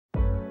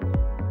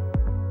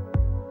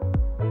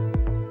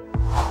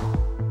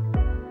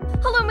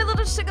Hello my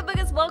little sugar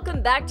boogers,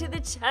 welcome back to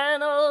the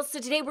channel. So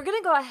today we're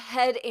gonna go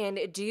ahead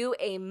and do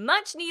a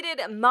much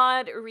needed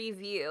mod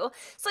review.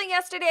 So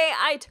yesterday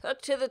I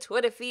took to the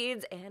Twitter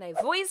feeds and I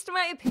voiced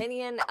my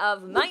opinion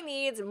of my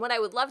needs and what I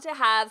would love to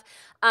have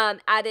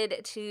added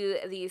to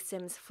the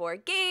Sims 4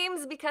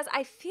 games, because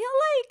I feel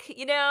like,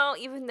 you know,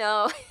 even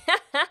though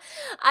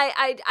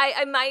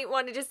I might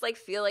want to just like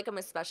feel like I'm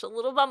a special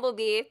little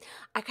bumblebee,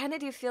 I kind of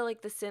do feel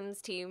like the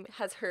Sims team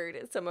has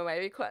heard some of my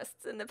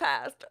requests in the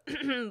past.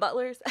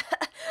 Butlers.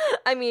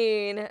 I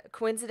mean,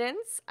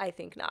 coincidence? I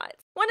think not.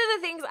 One of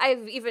the things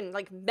I've even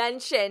like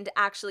mentioned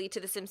actually to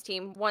the Sims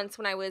team once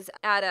when I was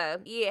at a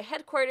EA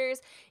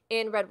headquarters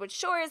in Redwood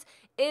Shores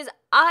is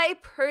I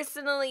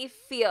personally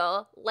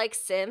feel like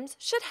Sims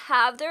should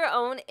have their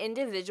own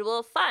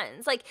individual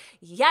funds. Like,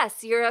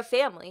 yes, you're a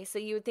family, so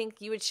you would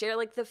think you would share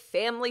like the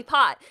family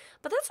pot,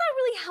 but that's not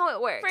really how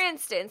it works. For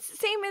instance,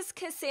 same as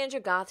Cassandra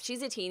Goth,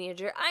 she's a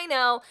teenager, I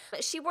know,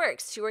 but she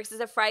works as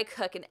a fry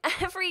cook, and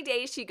every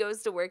day she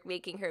goes to work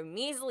making her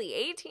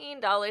measly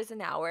 $18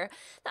 an hour.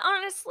 That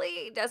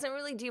honestly doesn't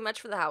really do much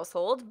for the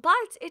household, but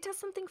it does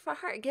something for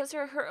her. It gives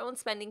her her own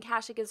spending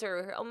cash, it gives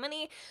her her own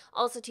money,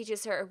 also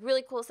teaches her a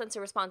really cool sense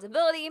of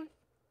responsibility.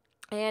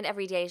 And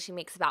every day she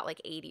makes about like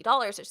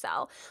 $80 or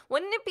so.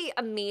 Wouldn't it be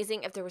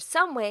amazing if there was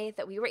some way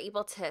that we were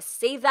able to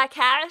save that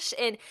cash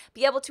and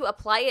be able to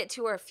apply it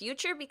to our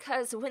future?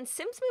 Because when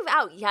Sims move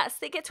out, yes,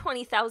 they get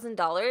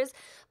 $20,000,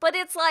 but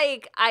it's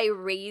like, I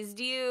raised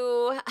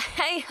you,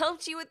 I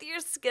helped you with your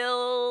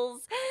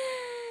skills,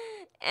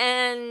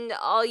 and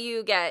all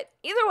you get,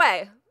 either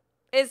way,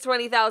 is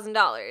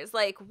 $20,000.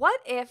 Like, what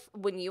if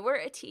when you were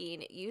a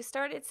teen, you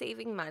started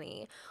saving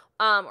money,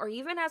 or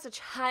even as a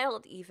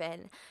child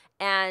even,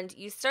 and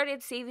you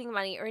started saving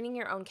money, earning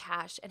your own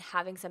cash, and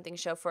having something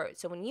show for it.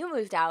 So when you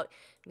moved out,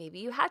 maybe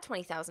you had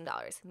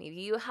 $20,000, maybe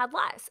you had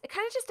less. It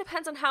kind of just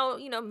depends on how,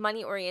 you know,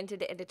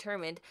 money-oriented and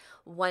determined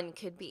one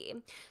could be.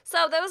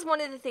 So that was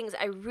one of the things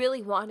I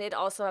really wanted.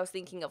 Also, I was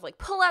thinking of like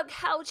pull-out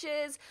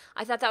couches.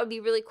 I thought that would be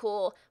really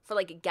cool for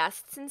like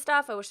guests and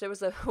stuff. I wish there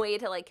was a way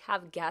to like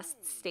have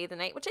guests stay the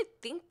night, which I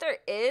think there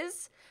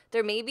is.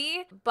 There may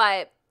be,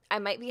 but I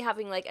might be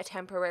having like a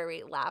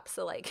temporary lapse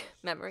of like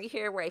memory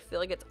here where I feel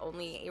like it's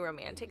only a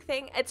romantic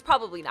thing. It's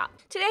probably not.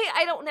 Today,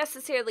 I don't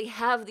necessarily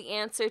have the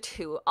answer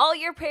to all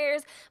your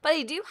prayers, but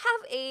I do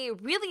have a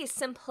really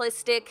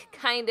simplistic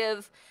kind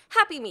of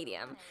happy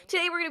medium.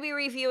 Today, we're going to be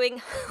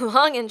reviewing,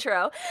 long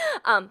intro,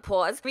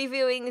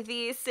 reviewing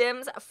the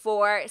Sims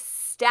 4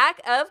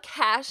 Stack of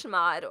Cash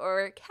mod,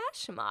 or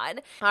Cash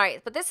mod. All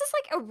right, but this is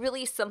like a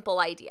really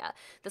simple idea.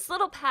 This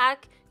little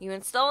pack you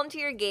install into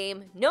your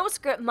game, no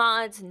script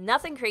mods,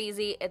 nothing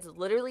crazy. It's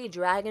literally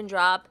drag and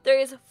drop.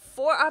 There's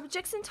 4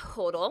 objects in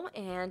total,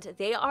 and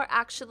they are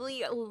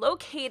actually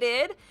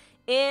located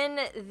in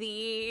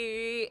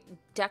the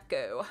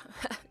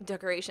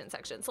decoration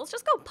section. So let's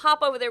just go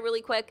pop over there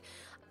really quick,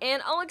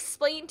 and I'll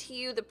explain to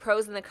you the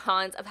pros and the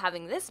cons of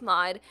having this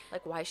mod.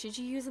 Like, why should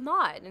you use a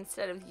mod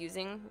instead of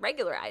using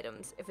regular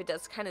items if it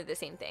does kind of the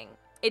same thing?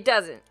 It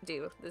doesn't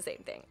do the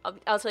same thing.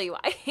 I'll tell you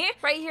why.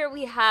 Right here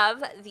we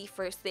have the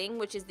first thing,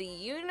 which is the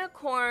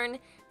Unicorn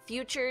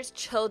Futures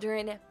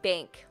Children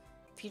Bank.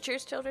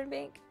 Futures Children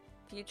Bank?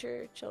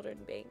 Future Children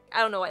Bank.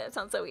 I don't know why that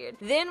sounds so weird.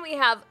 Then we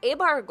have a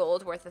bar of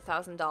gold worth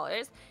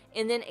 $1,000,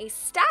 and then a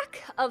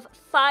stack of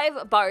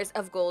 5 bars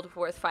of gold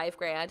worth $5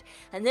 grand,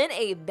 and then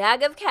a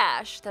bag of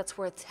cash that's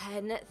worth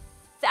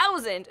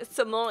 10,000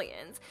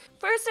 simoleons.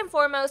 First and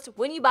foremost,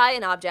 when you buy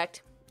an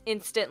object,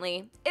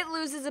 instantly, it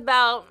loses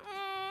about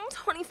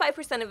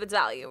 25% of its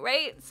value,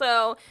 right?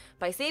 So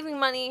by saving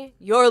money,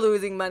 you're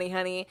losing money,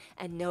 honey,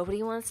 and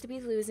nobody wants to be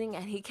losing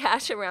any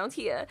cash around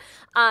here.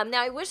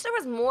 Now, I wish there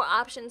was more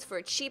options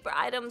for cheaper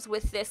items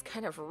with this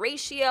kind of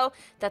ratio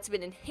that's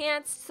been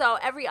enhanced, so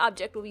every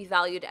object will be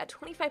valued at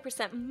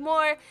 25%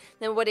 more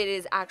than what it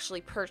is actually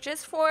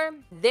purchased for.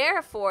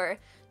 Therefore,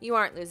 you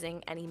aren't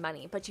losing any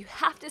money, but you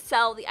have to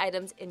sell the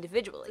items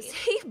individually.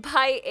 Say you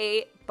buy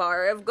a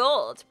bar of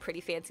gold,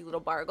 pretty fancy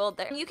little bar of gold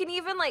there. You can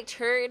even like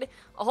turn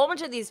a whole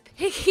bunch of these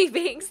piggy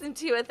banks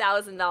into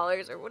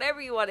 $1,000 or whatever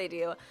you want to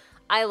do.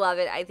 I love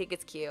it. I think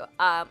it's cute.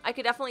 I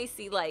could definitely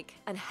see like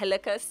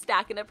Angelica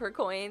stacking up her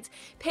coins,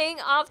 paying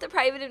off the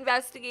private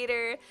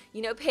investigator,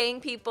 you know,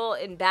 paying people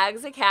in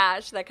bags of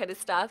cash, that kind of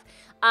stuff.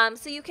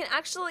 So you can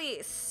actually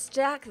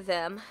stack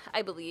them,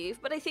 I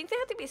believe, but I think they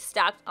have to be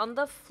stacked on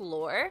the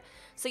floor.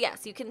 So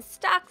yes, you can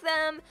stack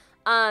them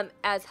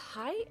as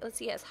high, let's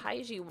see, as high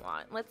as you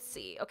want. Let's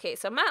see. Okay,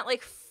 so I'm at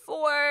like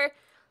 4,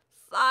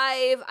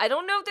 5. I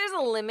don't know if there's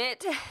a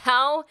limit to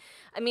how,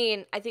 I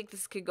mean, I think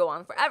this could go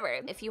on forever.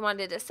 If you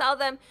wanted to sell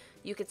them,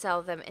 you could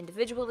sell them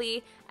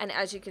individually, and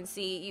as you can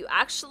see, you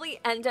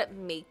actually end up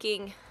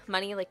making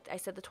money, like I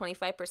said, the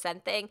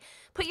 25% thing.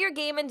 Put your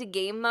game into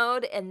game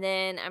mode, and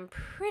then I'm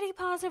pretty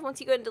positive once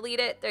you go and delete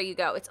it, there you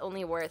go, it's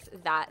only worth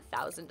that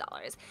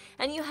 $1,000.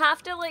 And you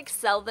have to like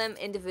sell them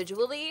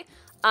individually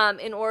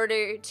in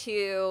order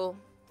to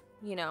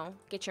you know,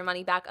 get your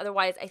money back.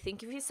 Otherwise, I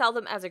think if you sell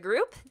them as a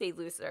group, they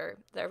lose their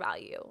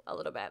value a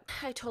little bit.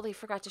 I totally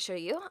forgot to show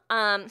you.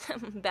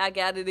 Back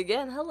at it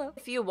again. Hello.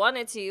 If you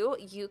wanted to,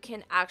 you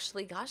can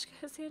actually, gosh,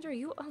 Cassandra,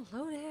 you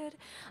unloaded.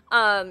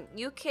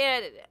 You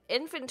can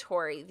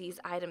inventory these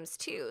items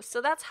too.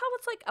 So that's how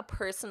it's like a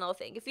personal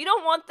thing. If you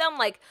don't want them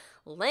like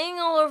laying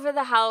all over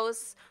the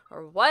house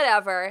or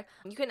whatever,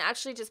 you can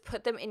actually just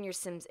put them in your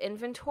Sims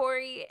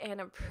inventory,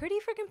 and I'm pretty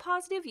freaking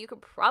positive you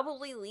could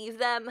probably leave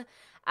them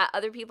at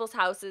other people's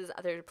houses,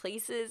 other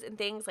places and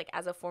things, like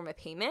as a form of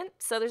payment.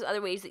 So there's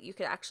other ways that you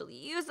could actually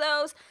use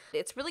those.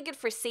 It's really good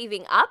for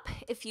saving up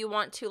if you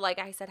want to, like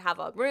I said, have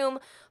a room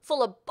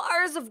full of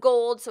bars of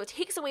gold, so it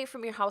takes away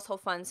from your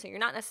household funds, so you're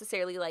not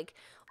necessarily like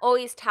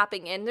always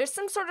tapping in. There's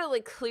some sort of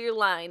like clear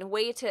line,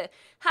 way to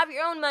have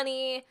your own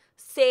money,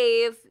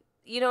 save,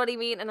 you know what I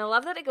mean? And I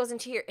love that it goes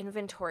into your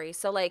inventory.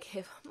 So like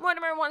if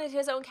Mortimer wanted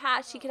his own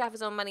cash, he could have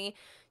his own money.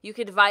 You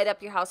could divide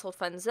up your household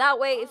funds that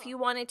way if you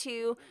wanted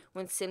to,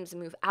 when Sims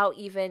move out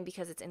even,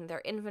 because it's in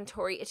their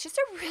inventory. It's just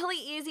a really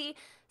easy,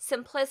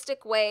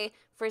 simplistic way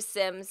for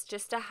Sims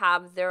just to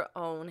have their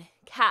own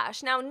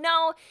cash. Now,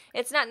 no,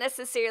 it's not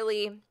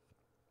necessarily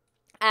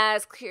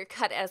as clear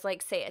cut as,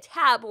 like, say, a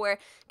tab where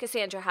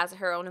Cassandra has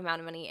her own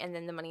amount of money and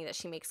then the money that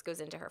she makes goes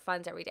into her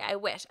funds every day.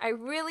 I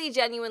really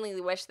genuinely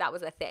wish that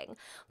was a thing.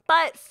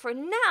 But for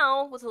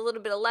now, with a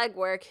little bit of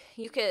legwork,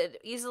 you could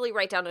easily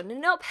write down on a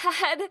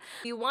notepad. If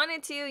you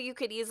wanted to, you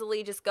could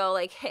easily just go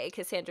like, hey,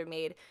 Cassandra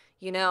made,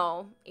 you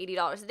know,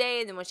 $80 a day,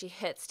 and then when she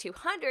hits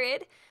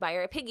 200, buy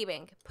her a piggy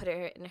bank, put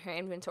her in her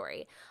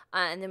inventory.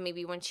 And then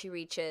maybe when she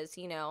reaches,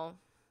 you know,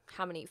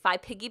 how many,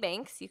 5 piggy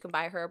banks, you can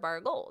buy her a bar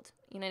of gold.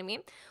 You know what I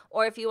mean?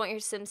 Or if you want your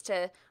Sims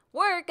to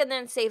work and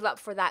then save up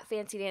for that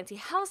fancy dancy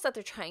house that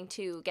they're trying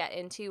to get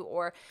into,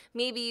 or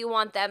maybe you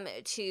want them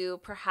to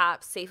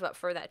perhaps save up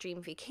for that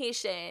dream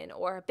vacation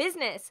or a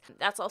business.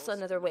 That's also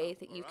another way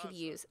that you could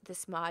use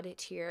this mod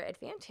to your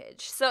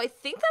advantage. So I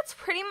think that's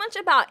pretty much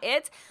about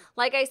it.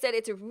 Like I said,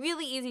 it's a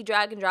really easy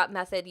drag and drop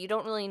method. You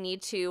don't really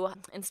need to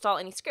install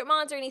any script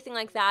mods or anything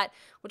like that,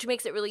 which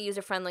makes it really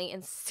user friendly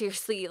and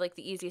seriously like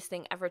the easiest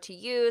thing ever to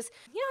use.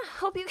 Yeah,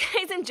 hope you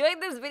guys enjoyed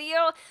this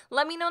video.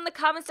 Let me know in the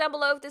comments down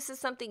below if this is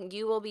something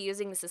you will be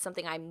using. This is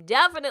something I'm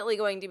definitely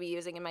going to be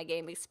using in my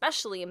game,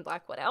 especially in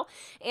Black Widow.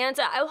 And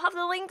I will have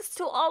the links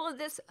to all of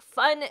this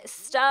fun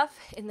stuff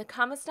in the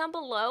comments down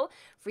below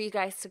for you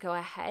guys to go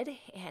ahead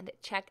and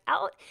check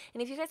out.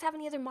 And if you guys have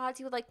any other mods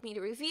you would like me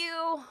to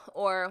review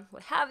or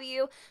what have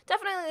you,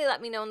 definitely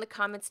let me know in the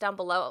comments down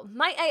below.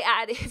 Might I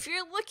add, if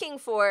you're looking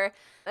for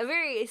a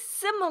very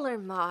similar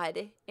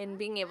mod in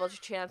being able to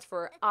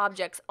transfer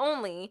objects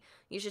only,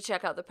 you should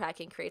check out the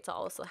packing crates. I'll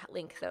also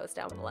link those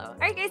down below.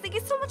 Alright guys, thank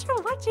you so much for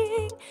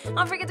watching.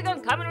 Don't forget to go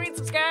and comment, rate,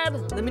 subscribe.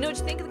 Let me know what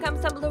you think in the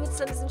comments down below with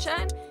Sun and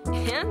Shine.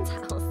 And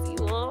I'll see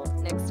you all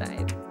next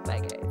time.